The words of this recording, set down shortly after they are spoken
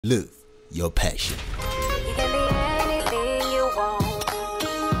Live your passion. You can be anything you want.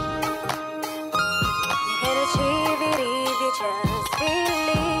 You can achieve it if you just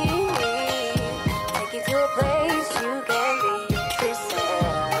believe. Take you to a place you can be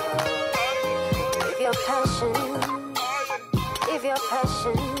yourself. If your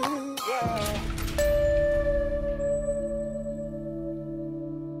passion, yeah.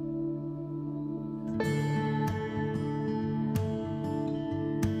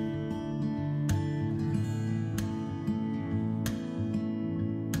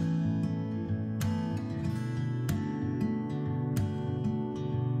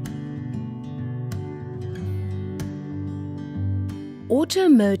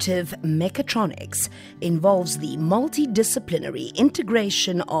 Automotive Mechatronics involves the multidisciplinary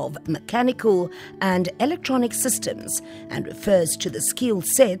integration of mechanical and electronic systems and refers to the skill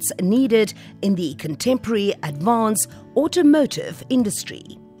sets needed in the contemporary advanced automotive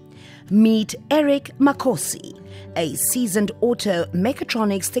industry. Meet Eric Makhosi, a seasoned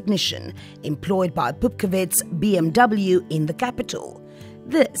auto-mechatronics technician employed by Pupkewitz BMW in the capital.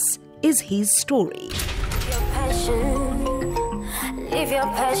 This is his story. Your passion. Live your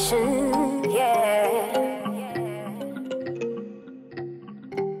passion, yeah.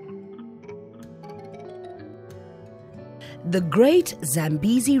 The great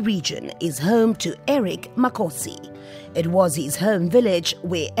Zambezi region is home to Eric Makhosi. It was his home village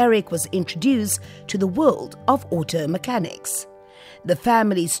where Eric was introduced to the world of auto mechanics. The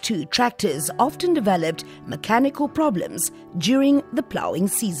family's two tractors often developed mechanical problems during the ploughing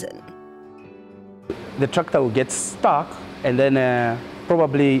season. The tractor would get stuck, and then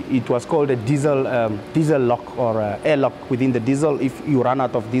probably it was called a diesel lock or air lock within the diesel. If you run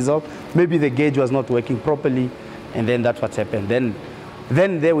out of diesel, maybe the gauge was not working properly, and then that's what happened.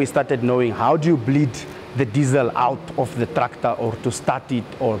 Then there we started knowing how do you bleed the diesel out of the tractor or to start it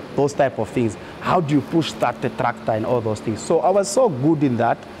or those type of things. How do you start the tractor and all those things? So I was so good in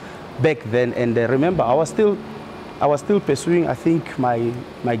that back then, and remember I was still pursuing, I think, my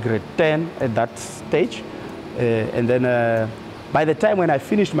grade 10 at that stage. And then by the time when I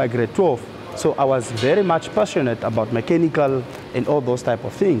finished my grade 12, so I was very much passionate about mechanical and all those type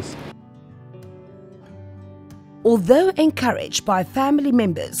of things. Although encouraged by family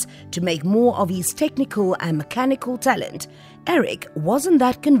members to make more of his technical and mechanical talent, Eric wasn't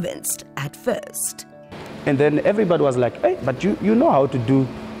that convinced at first. And then everybody was like, hey, but you know how to do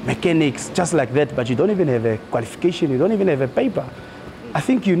mechanics just like that, but you don't even have a qualification, you don't even have a paper. I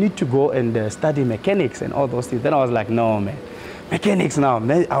think you need to go and study mechanics and all those things. Then I was like, no, man, mechanics now,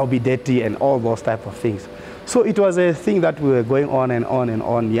 man, I'll be dirty and all those type of things. So it was a thing that we were going on and on and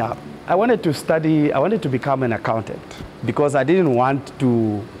on, yeah. I wanted to become an accountant because I didn't want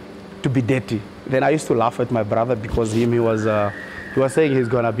to be dirty. Then I used to laugh at my brother because he was saying he's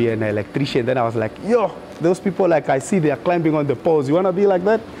gonna be an electrician. Then I was like, yo, those people like I see they are climbing on the poles. You wanna be like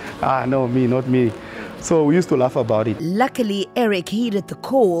that? Ah, no, me, not me. So we used to laugh about it. Luckily, Eric heeded the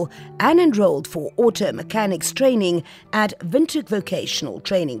call and enrolled for auto mechanics training at Windhoek Vocational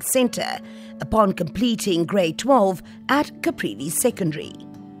Training Centre upon completing grade 12 at Caprivi Secondary.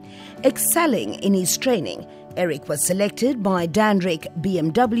 Excelling in his training, Eric was selected by Danrick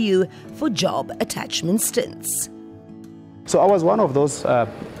BMW for job attachment stints. So I was one of those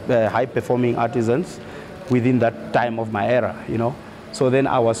high-performing artisans within that time of my era, you know. So then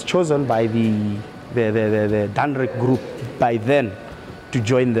I was chosen by the Danrick group by then to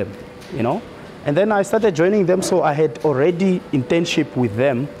join them, you know. And then I started joining them, so I had already internship with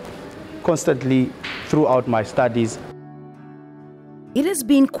them constantly throughout my studies. It has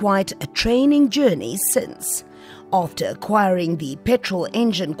been quite a training journey since. After acquiring the petrol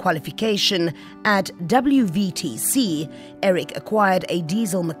engine qualification at WVTC, Eric acquired a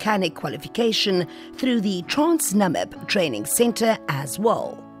diesel mechanic qualification through the Transnamib Training Centre as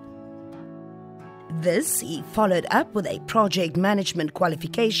well. This he followed up with a project management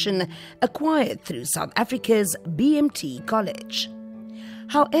qualification acquired through South Africa's BMT College.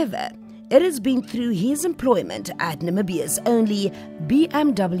 However, it has been through his employment at Namibia's only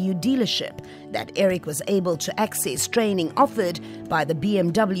BMW dealership that Eric was able to access training offered by the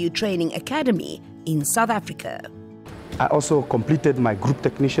BMW Training Academy in South Africa. I also completed my group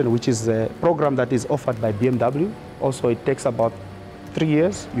technician, which is a program that is offered by BMW. Also, it takes about 3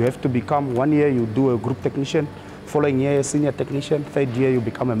 years. You have to become 1 year, you do a group technician. Following year, a senior technician. 3rd year, you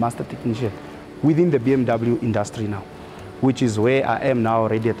become a master technician within the BMW industry now, which is where I am now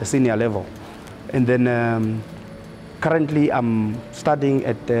already at the senior level. And then currently I'm studying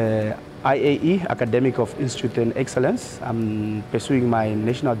at the IAE, Academic of Institute and Excellence. I'm pursuing my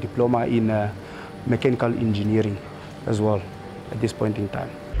national diploma in mechanical engineering as well at this point in time.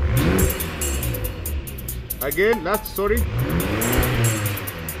 Again, last, sorry.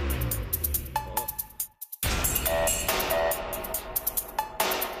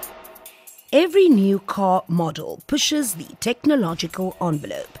 Every new car model pushes the technological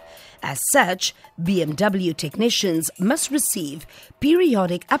envelope. As such, BMW technicians must receive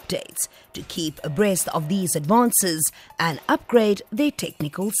periodic updates to keep abreast of these advances and upgrade their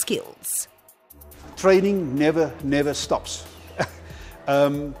technical skills. Training never stops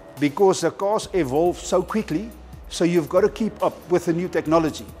because the cars evolve so quickly, so you've got to keep up with the new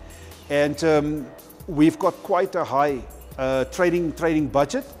technology. And we've got quite a high training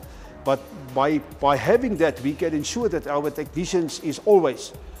budget, but by having that, we can ensure that our technicians is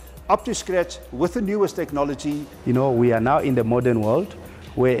always up to scratch with the newest technology. You know, we are now in the modern world,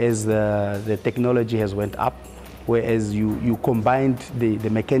 whereas the technology has went up, whereas you combined the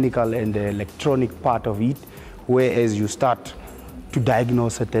mechanical and the electronic part of it, whereas you start to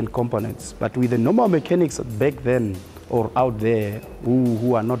diagnose certain components. But with the normal mechanics back then or out there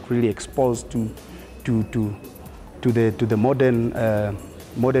who are not really exposed to the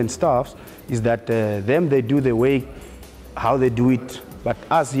modern stuffs, is that they do the way how they do it. But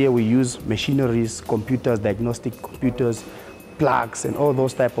us here, we use machineries, computers, diagnostic computers, plugs, and all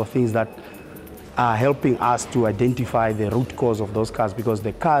those type of things that are helping us to identify the root cause of those cars, because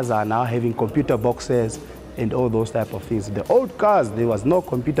the cars are now having computer boxes and all those type of things. The old cars, there was no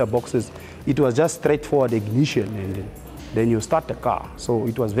computer boxes. It was just straightforward ignition, and then you start the car. So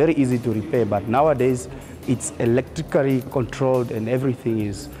it was very easy to repair. But nowadays, it's electrically controlled, and everything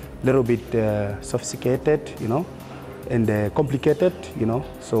is a little bit sophisticated, you know, and complicated, you know.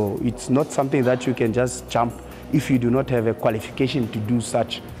 So it's not something that you can just jump if you do not have a qualification to do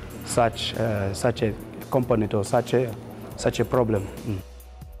such a component or such a problem.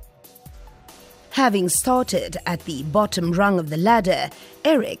 Having started at the bottom rung of the ladder,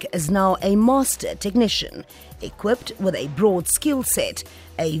 Eric is now a master technician, equipped with a broad skill set,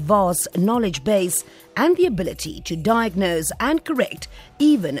 a vast knowledge base, and the ability to diagnose and correct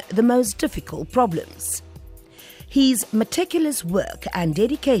even the most difficult problems. His meticulous work and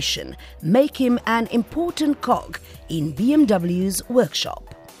dedication make him an important cog in BMW's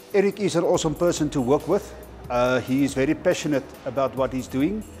workshop. Eric is an awesome person to work with. He is very passionate about what he's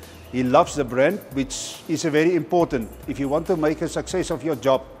doing. He loves the brand, which is very important. If you want to make a success of your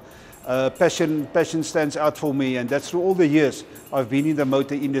job, passion stands out for me, and that's through all the years I've been in the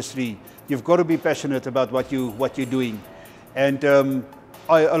motor industry. You've got to be passionate about what you're doing. And a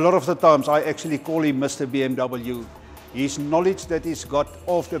lot of the times I actually call him Mr. BMW. His knowledge that he's got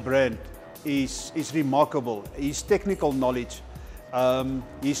of the brand is remarkable. His technical knowledge,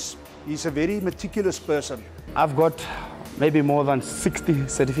 he's a very meticulous person. I've got maybe more than 60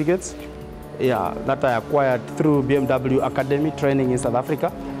 certificates, that I acquired through BMW Academy training in South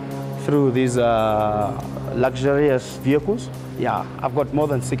Africa, through these luxurious vehicles. Yeah, I've got more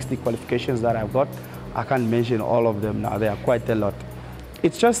than 60 qualifications that I've got. I can't mention all of them now, there are quite a lot. You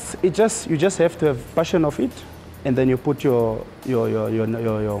just have to have passion of it, and then you put your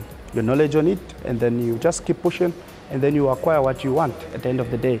knowledge on it, and then you just keep pushing, and then you acquire what you want at the end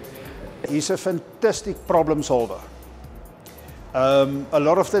of the day. He's a fantastic problem solver. A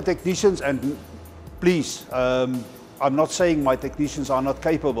lot of the technicians, and please, I'm not saying my technicians are not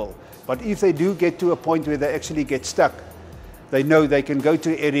capable, but if they do get to a point where they actually get stuck, they know they can go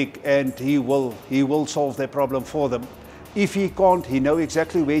to Eric and he will solve their problem for them. If he can't, he knows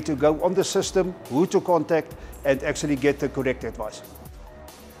exactly where to go on the system, who to contact, and actually get the correct advice.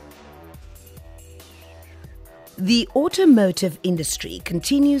 The automotive industry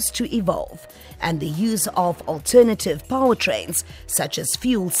continues to evolve, and the use of alternative powertrains such as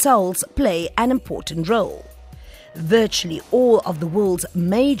fuel cells play an important role. Virtually all of the world's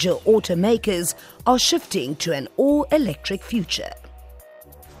major automakers are shifting to an all-electric future.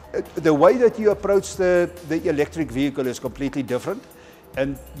 The way that you approach the electric vehicle is completely different,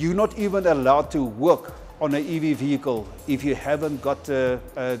 and you're not even allowed to work on an EV vehicle if you haven't got the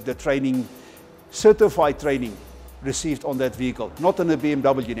training, certified training received on that vehicle, not on a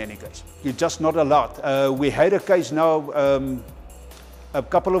BMW in any case. You're just not allowed. We had a case now, a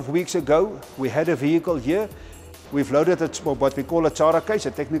couple of weeks ago, we had a vehicle here. We've loaded what we call a CHARA case,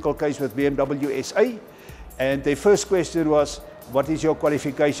 a technical case with BMW SA, and their first question was, what is your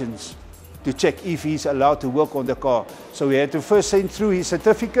qualifications, to check if he's allowed to work on the car. So we had to first send through his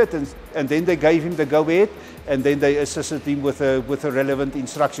certificate, and then they gave him the go-ahead, and then they assisted him with the relevant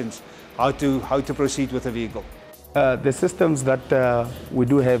instructions, how to proceed with the vehicle. The systems that we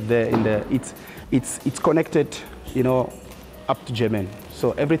do have there, it's connected, up to German.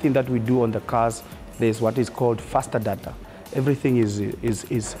 So everything that we do on the cars, there's what is called faster data. Everything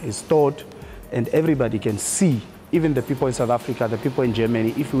is stored and everybody can see, even the people in South Africa, the people in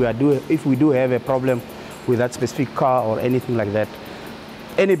Germany, if we do have a problem with that specific car or anything like that,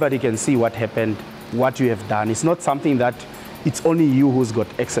 anybody can see what happened, what you have done. It's not something that it's only you who's got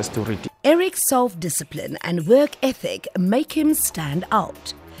access to it. Eric's self-discipline and work ethic make him stand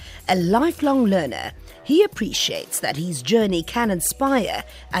out. A lifelong learner, he appreciates that his journey can inspire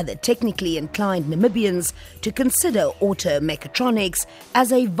other technically inclined Namibians to consider auto-mechatronics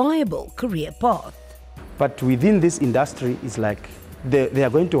as a viable career path. But within this industry, it's like they are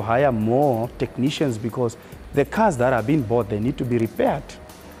going to hire more technicians because the cars that are being bought, they need to be repaired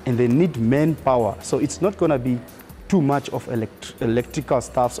and they need manpower. So it's not going to be too much of electrical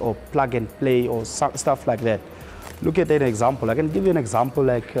stuff or plug and play or stuff like that. Look at an example. I can give you an example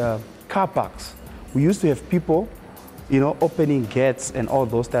like car parks. We used to have people, opening gates and all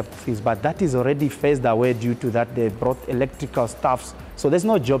those type of things, but that is already phased away due to that they brought electrical stuffs. So there's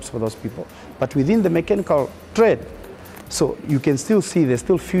no jobs for those people. But within the mechanical trade, so you can still see there's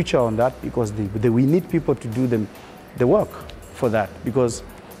still future on that because we need people to do the work for that because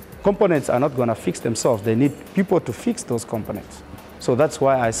components are not going to fix themselves. They need people to fix those components. So that's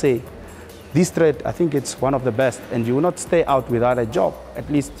why I say this trade, I think it's one of the best, and you will not stay out without a job. At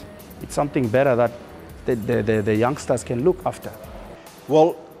least it's something better that the youngsters can look after.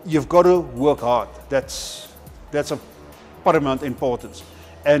 Well, you've got to work hard. That's of paramount importance.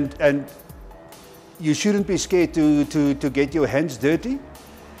 And you shouldn't be scared to get your hands dirty,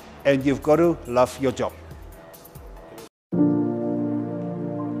 and you've got to love your job.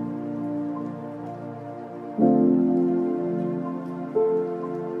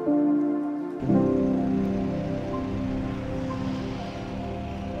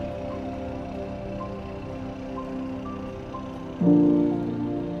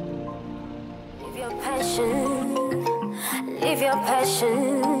 Live your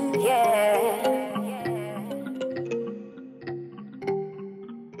passion, yeah.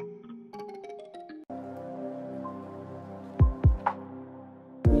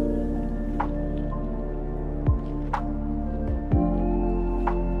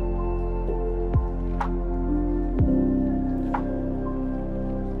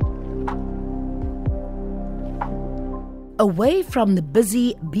 Away from the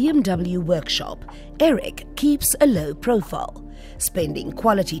busy BMW workshop, Eric keeps a low profile. Spending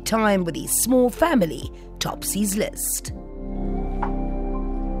quality time with his small family tops his list.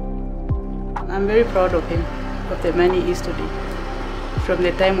 I'm very proud of him, of the man he is today. From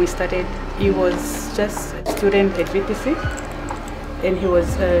the time we started, he was just a student at VTC, and he was,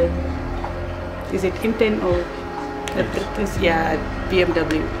 is it intern or apprentice? Yeah, at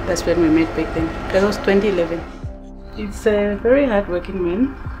BMW. That's when we met back then. That was 2011. He's a very hard-working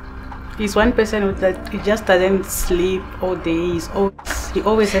man. He's one person that he just doesn't sleep all day. He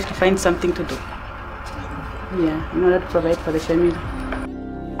always has to find something to do. Yeah, in order to provide for the family.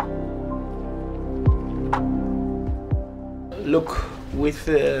 Look, with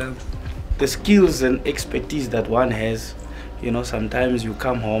the skills and expertise that one has, sometimes you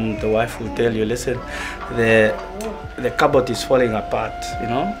come home, the wife will tell you, listen, the cupboard is falling apart.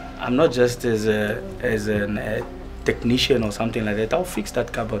 I'm not just as a technician or something like that. I'll fix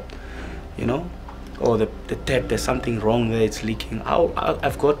that cupboard, or the tap, there's something wrong there, it's leaking.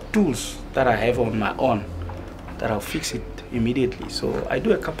 I've got tools that I have on my own that I'll fix it immediately. So I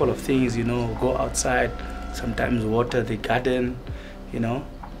do a couple of things, go outside, sometimes water the garden,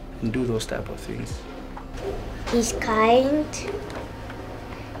 and do those type of things. He's kind,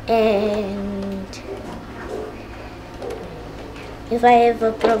 and if I have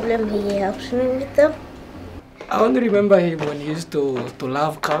a problem, he helps me with them. I only remember him when he used to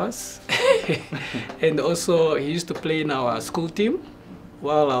love cars and also he used to play in our school team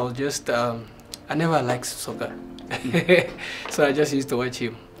while I was just, I never liked soccer. So I just used to watch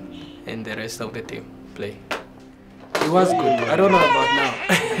him and the rest of the team play. He was good. I don't know about now.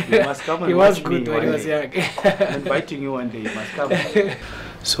 You must come and he was good when he was young. I'm inviting you one day, you must come.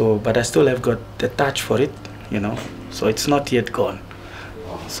 So, but I still have got the touch for it, so it's not yet gone.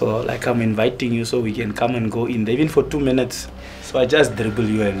 So like I'm inviting you so we can come and go in there, even for 2 minutes. So I just dribble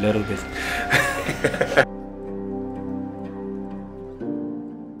you a little bit.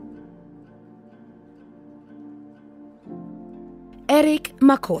 Eric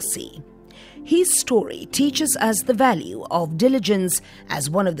Makhosi. His story teaches us the value of diligence as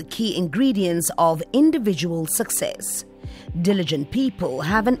one of the key ingredients of individual success. Diligent people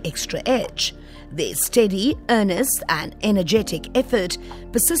have an extra edge. Their steady, earnest and energetic effort,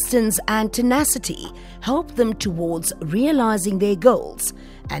 persistence and tenacity help them towards realizing their goals,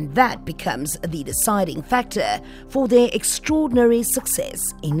 and that becomes the deciding factor for their extraordinary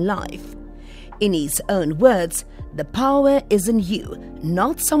success in life. In his own words, the power is in you,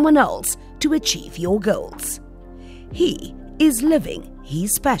 not someone else, to achieve your goals. He is living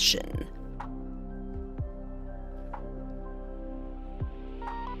his passion.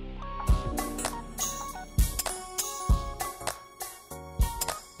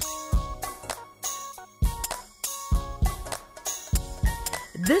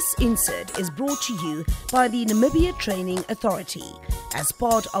 This insert is brought to you by the Namibia Training Authority as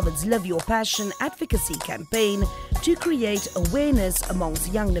part of its Live Your Passion advocacy campaign to create awareness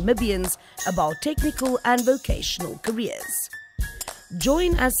amongst young Namibians about technical and vocational careers.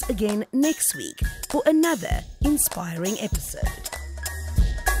 Join us again next week for another inspiring episode.